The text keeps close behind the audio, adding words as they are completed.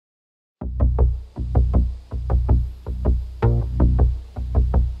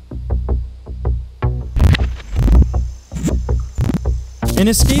In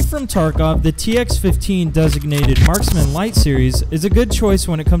Escape from Tarkov, the TX-15 designated Marksman Light series is a good choice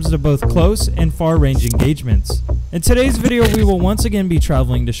when it comes to both close and far-range engagements. In today's video, we will once again be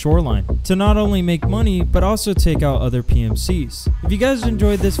traveling to Shoreline to not only make money, but also take out other PMCs. If you guys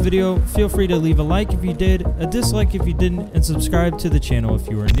enjoyed this video, feel free to leave a like if you did, a dislike if you didn't, and subscribe to the channel if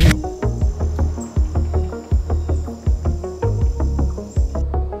you are new.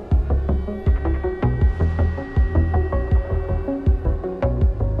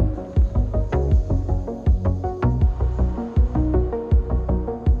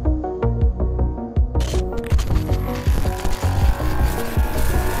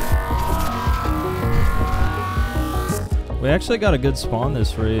 We actually got a good spawn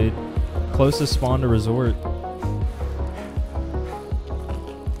this raid. Closest spawn to resort.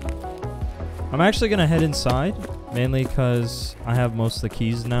 I'm actually gonna head inside, mainly because I have most of the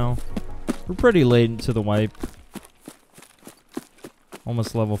keys now. We're pretty late into the wipe.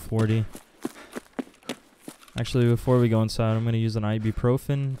 Almost level 40. Actually, before we go inside, I'm gonna use an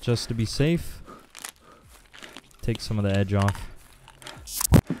ibuprofen just to be safe. Take some of the edge off.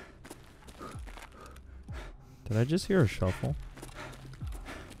 Did I just hear a shuffle?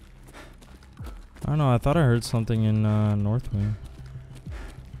 I don't know, I thought I heard something in North Wing.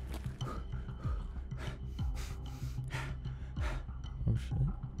 Oh shit.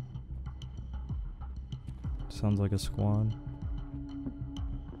 Sounds like a squad.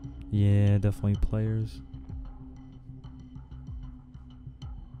 Yeah, definitely players.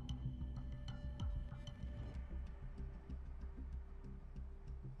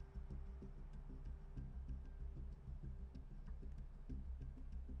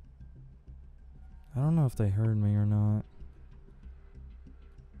 I don't know if they heard me or not.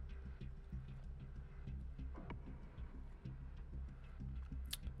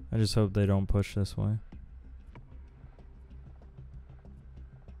 I just hope they don't push this way.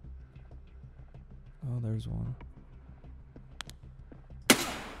 Oh, there's one.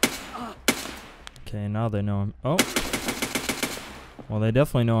 Okay, now they know I'm... Oh! Well, they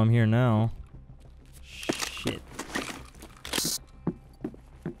definitely know I'm here now. Shit.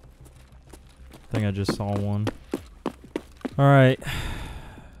 I think I just saw one. Alright.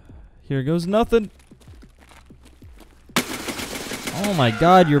 Here goes nothing. Oh my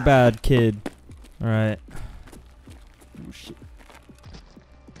god, you're bad, kid. Alright. Oh, shit.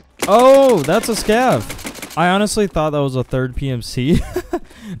 Oh, that's a scav. I honestly thought that was a third PMC.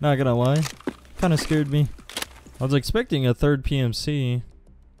 Not gonna lie. Kinda scared me. I was expecting a third PMC.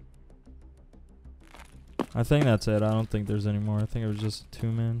 I think that's it. I don't think there's any more. I think it was just a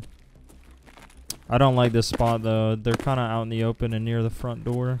 2-man. I don't like this spot though. They're kind of out in the open and near the front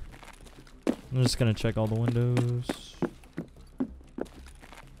door. I'm just gonna check all the windows.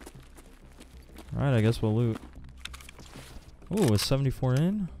 Alright, I guess we'll loot. Ooh, is 74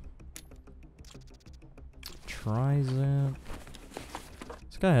 in? Trizap.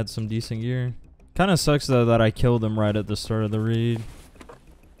 This guy had some decent gear. Kind of sucks though that I killed him right at the start of the raid.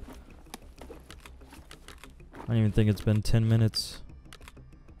 I don't even think it's been 10 minutes.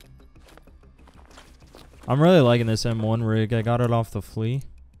 I'm really liking this M1 rig. I got it off the flea.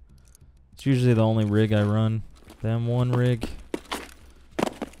 It's usually the only rig I run. The M1 rig.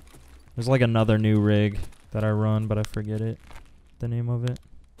 There's like another new rig that I run, but I forget it. The name of it.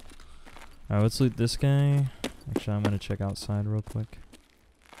 Alright, let's loot this guy. Actually, I'm gonna check outside real quick.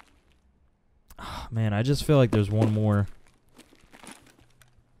 Oh, man, I just feel like there's one more.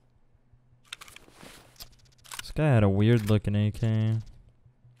 This guy had a weird looking AK.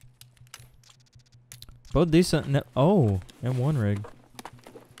 Both decent. Oh, M1 rig. I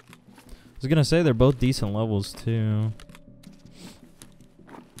was gonna say they're both decent levels too.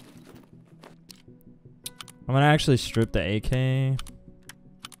 I'm gonna actually strip the AK.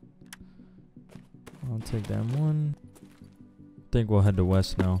 I'll take that M1. I think we'll head to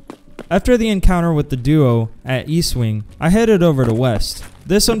west now. After the encounter with the duo at East Wing, I headed over to west.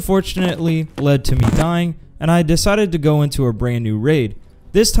 This unfortunately led to me dying, and I decided to go into a brand new raid.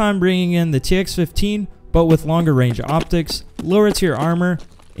 This time bringing in the TX-15, but with longer range optics, lower tier armor,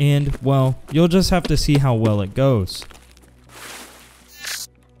 and, well, you'll just have to see how well it goes.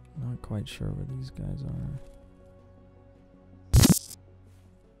 Not quite sure where these guys are.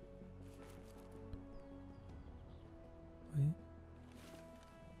 Wait.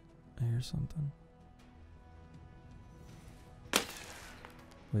 I hear something.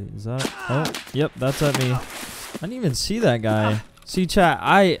 Wait, is that... Oh, yep, that's at me. I didn't even see that guy. See, chat,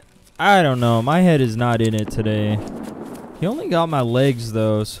 I don't know. My head is not in it today. He only got my legs,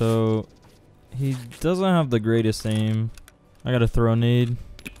 though, so he doesn't have the greatest aim. I gotta throw a nade.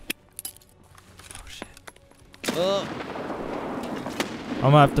 Oh, shit.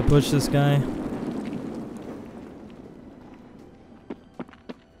 I'm gonna have to push this guy.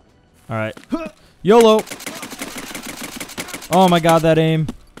 Alright. YOLO! Oh my god, that aim.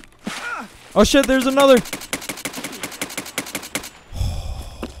 Oh shit, there's another!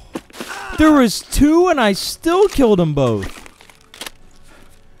 There was 2 and I still killed them both.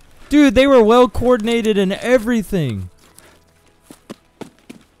 Dude, they were well coordinated and everything.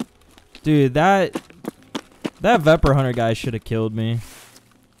 Dude, that Vepr Hunter guy should have killed me.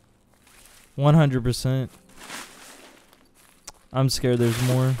 100%. I'm scared there's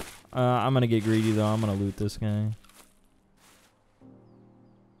more. I'm gonna get greedy though. I'm gonna loot this guy.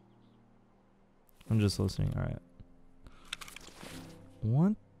 I'm just listening. Alright.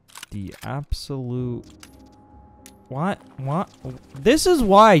 What the absolute... What? This is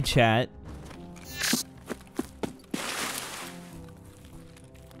why, chat.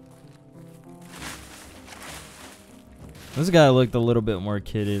 This guy looked a little bit more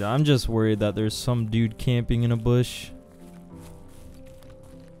kitted. I'm just worried that there's some dude camping in a bush.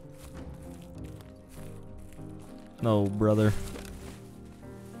 No, brother.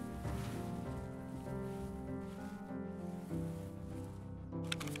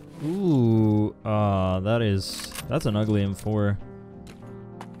 Ooh, that's an ugly M4.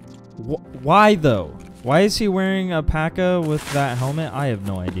 Why though? Why is he wearing a P.A.C.A with that helmet? I have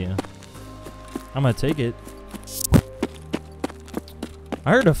no idea. I'm gonna take it. I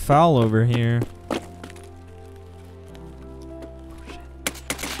heard a foul over here.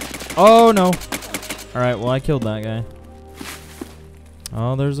 Oh no. Alright, well I killed that guy.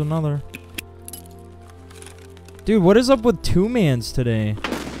 Oh, there's another. Dude, what is up with 2-mans today?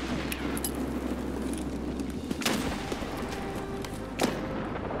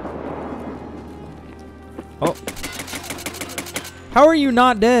 Oh. How are you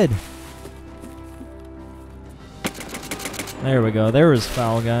not dead? There we go. There was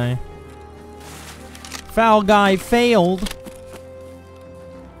foul guy. Foul guy failed.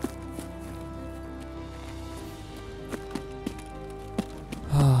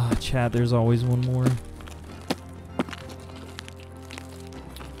 Ah, chat, there's always one more.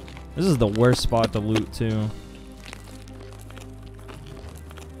 This is the worst spot to loot, too.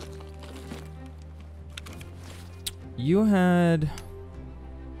 You had...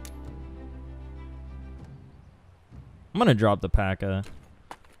 I'm gonna drop the P.A.C.A.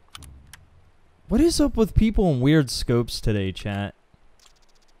 What is up with people in weird scopes today, chat?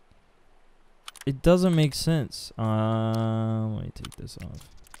 It doesn't make sense. Let me take this off.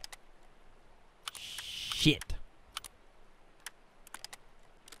 Shit.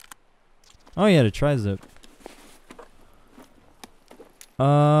 Oh yeah, the tri-zip.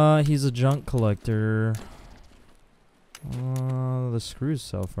 He's a junk collector. The screws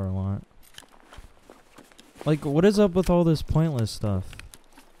sell for a lot. Like, what is up with all this pointless stuff?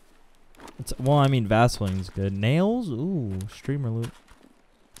 Well, I mean, Vaseline's good. Nails? Ooh, streamer loot.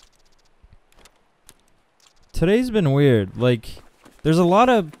 Today's been weird. Like, there's a lot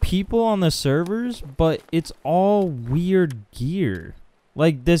of people on the servers, but it's all weird gear.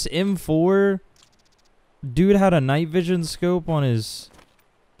 Like, this M4, dude had a night vision scope on his...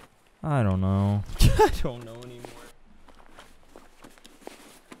 I don't know. I don't know anymore.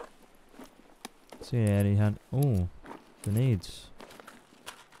 So yeah, he had... Oh, grenades.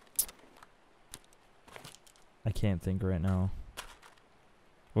 I can't think right now.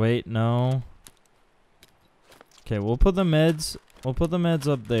 Wait, no. Okay, we'll put the meds. We'll put the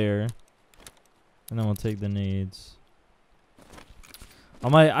meds up there, and then we'll take the nades.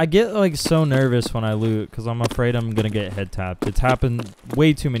 I get like so nervous when I loot because I'm afraid I'm gonna get head tapped. It's happened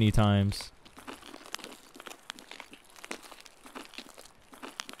way too many times.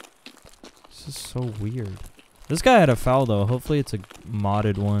 This is so weird. This guy had a foul though. Hopefully it's a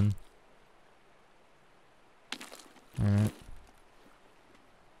modded one. Alright.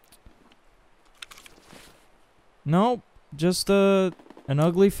 Nope. Just an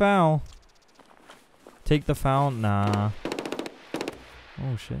ugly foul. Take the foul? Nah.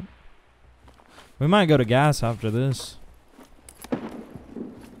 Oh shit. We might go to gas after this.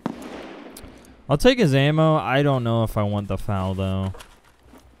 I'll take his ammo. I don't know if I want the foul though.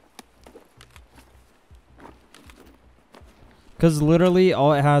 Because literally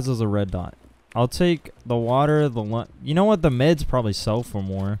all it has is a red dot. I'll take the water, you know what? The meds probably sell for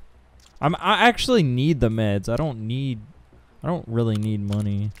more. I actually need the meds. I don't really need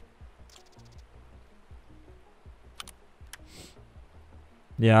money.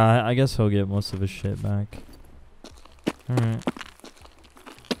 Yeah, I guess he'll get most of his shit back. Alright.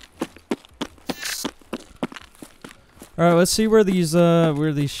 Alright, let's see where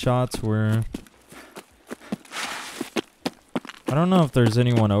these shots were. I don't know if there's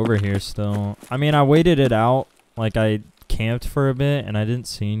anyone over here still. I mean, I waited it out. Like, I camped for a bit, and I didn't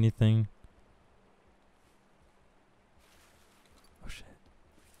see anything. Oh, shit.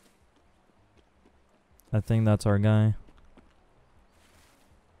 I think that's our guy.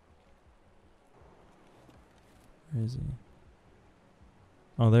 Where is he?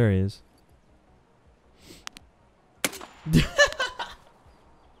 Oh, there he is.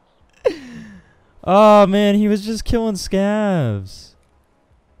 Oh, man, he was just killing scavs.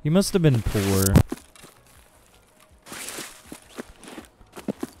 He must have been poor.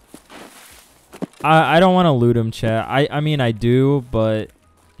 I don't want to loot him, chat. I mean, I do, but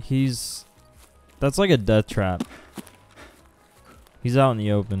he's... That's like a death trap. He's out in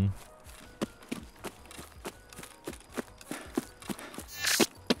the open.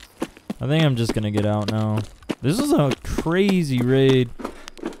 I think I'm just going to get out now. This is a crazy raid.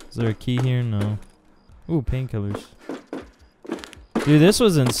 Is there a key here? No. Ooh, painkillers. Dude, this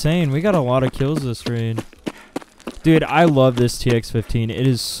was insane. We got a lot of kills this raid. Dude, I love this TX-15. It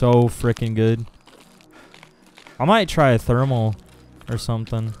is so freaking good. I might try a thermal or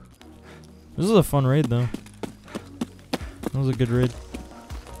something. This is a fun raid, though. That was a good raid.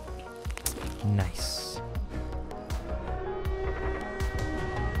 Nice.